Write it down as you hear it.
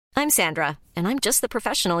I'm Sandra, and I'm just the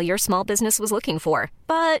professional your small business was looking for.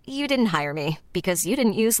 But you didn't hire me because you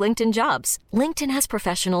didn't use LinkedIn Jobs. LinkedIn has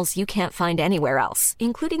professionals you can't find anywhere else,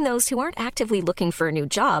 including those who aren't actively looking for a new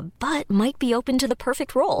job, but might be open to the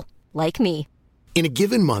perfect role, like me. In a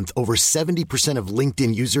given month, over 70% of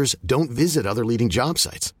LinkedIn users don't visit other leading job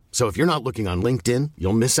sites. So if you're not looking on LinkedIn,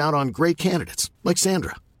 you'll miss out on great candidates like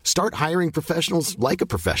Sandra. Start hiring professionals like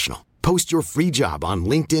a professional. Post your free job on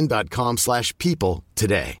linkedin.com/people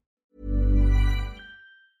today.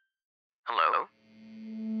 Hello?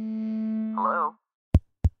 Hello?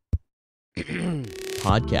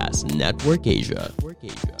 Podcast Network Asia.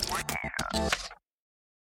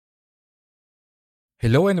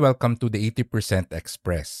 Hello and welcome to the 80%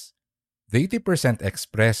 Express. The 80%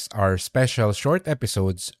 Express are special short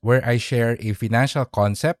episodes where I share a financial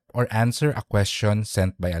concept or answer a question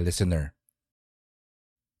sent by a listener.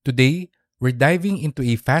 Today, we're diving into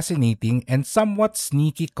a fascinating and somewhat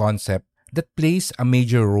sneaky concept that plays a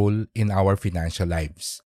major role in our financial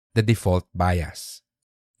lives, the default bias.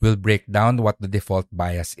 We'll break down what the default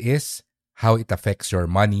bias is, how it affects your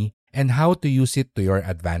money, and how to use it to your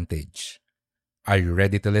advantage. Are you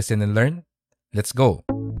ready to listen and learn? Let's go!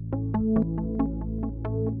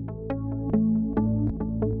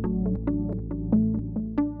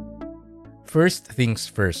 First things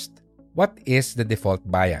first, what is the default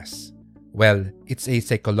bias? Well, it's a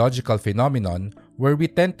psychological phenomenon where we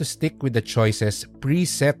tend to stick with the choices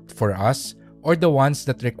preset for us or the ones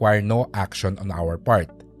that require no action on our part.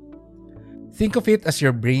 Think of it as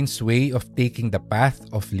your brain's way of taking the path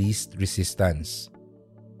of least resistance.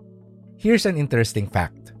 Here's an interesting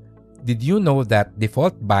fact. Did you know that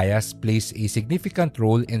default bias plays a significant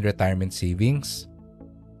role in retirement savings?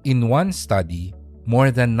 In one study,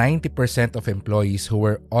 more than 90% of employees who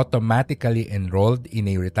were automatically enrolled in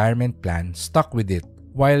a retirement plan stuck with it,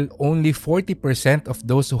 while only 40% of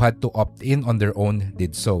those who had to opt in on their own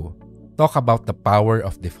did so. Talk about the power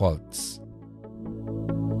of defaults.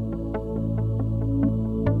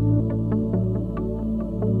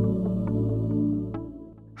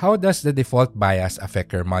 How does the default bias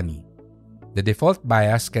affect your money? The default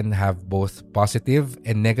bias can have both positive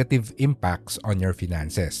and negative impacts on your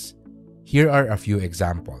finances. Here are a few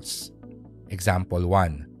examples. Example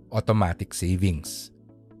 1. Automatic savings.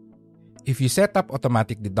 If you set up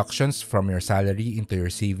automatic deductions from your salary into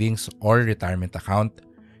your savings or retirement account,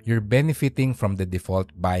 you're benefiting from the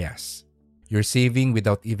default bias. You're saving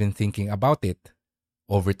without even thinking about it.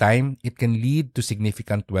 Over time, it can lead to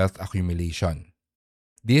significant wealth accumulation.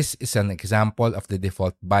 This is an example of the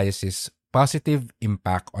default bias's positive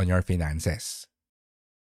impact on your finances.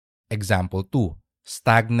 Example 2.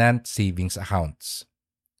 Stagnant savings accounts.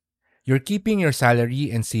 You're keeping your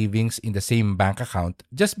salary and savings in the same bank account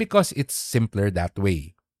just because it's simpler that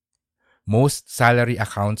way. Most salary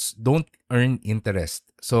accounts don't earn interest,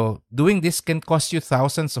 so doing this can cost you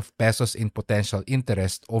thousands of pesos in potential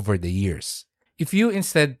interest over the years. If you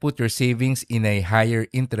instead put your savings in a higher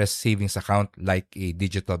interest savings account like a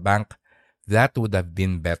digital bank, that would have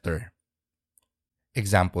been better.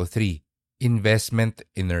 Example 3. Investment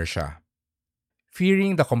inertia.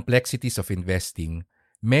 Fearing the complexities of investing,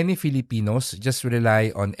 many Filipinos just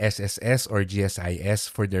rely on SSS or GSIS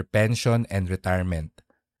for their pension and retirement.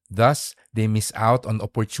 Thus, they miss out on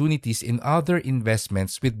opportunities in other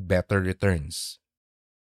investments with better returns.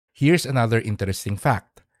 Here's another interesting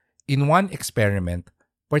fact. In one experiment,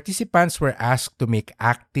 participants were asked to make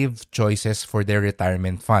active choices for their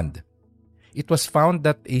retirement fund. It was found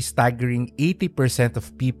that a staggering 80%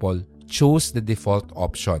 of people chose the default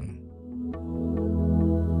option.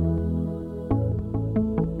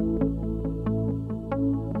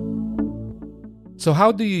 So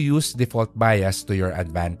how do you use default bias to your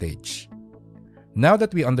advantage? Now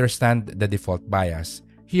that we understand the default bias,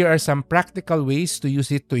 here are some practical ways to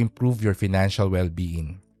use it to improve your financial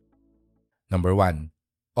well-being. Number 1.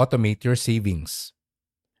 Automate your savings.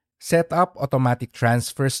 Set up automatic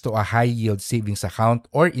transfers to a high-yield savings account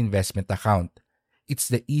or investment account. It's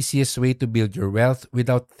the easiest way to build your wealth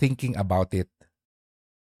without thinking about it.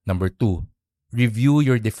 Number 2. Review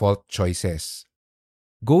your default choices.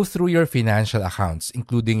 Go through your financial accounts,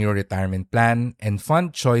 including your retirement plan and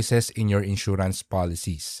fund choices in your insurance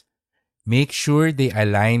policies. Make sure they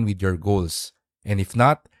align with your goals, and if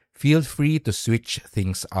not, feel free to switch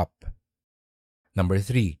things up. Number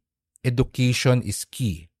 3. Education is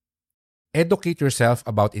key. Educate yourself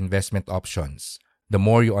about investment options. The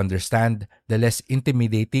more you understand, the less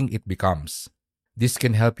intimidating it becomes. This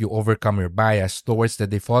can help you overcome your bias towards the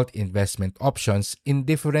default investment options in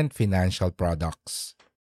different financial products.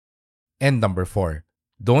 And number 4,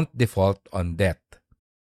 don't default on debt.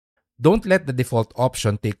 Don't let the default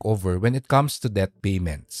option take over when it comes to debt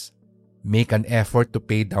payments. Make an effort to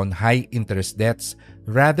pay down high-interest debts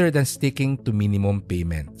rather than sticking to minimum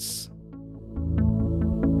payments.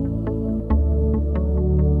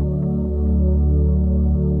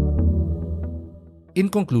 In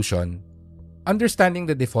conclusion, understanding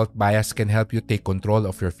the default bias can help you take control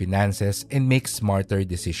of your finances and make smarter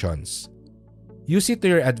decisions. Use it to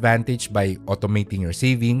your advantage by automating your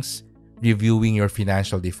savings, reviewing your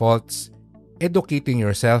financial defaults, educating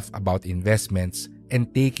yourself about investments,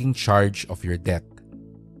 and taking charge of your debt.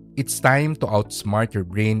 It's time to outsmart your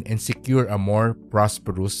brain and secure a more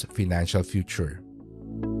prosperous financial future.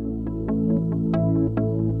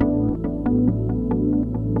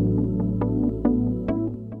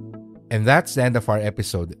 And that's the end of our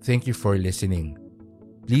episode. Thank you for listening.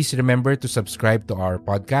 Please remember to subscribe to our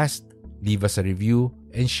podcast, leave us a review,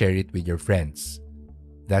 and share it with your friends.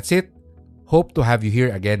 That's it. Hope to have you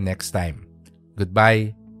here again next time.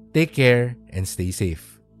 Goodbye, take care, and stay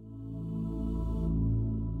safe.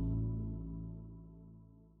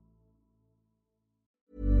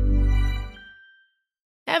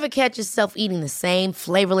 Ever catch yourself eating the same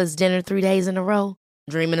flavorless dinner 3 days in a row?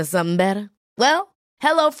 Dreaming of something better? Well,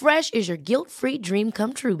 HelloFresh is your guilt-free dream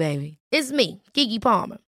come true, baby. It's me, Keke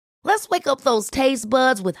Palmer. Let's wake up those taste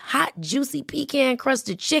buds with hot, juicy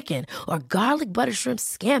pecan-crusted chicken or garlic butter shrimp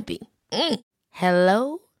scampi.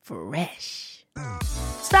 Hello Fresh.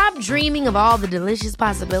 Stop dreaming of all the delicious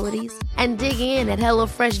possibilities and dig in at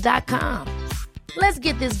HelloFresh.com. Let's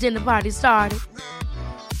get this dinner party started.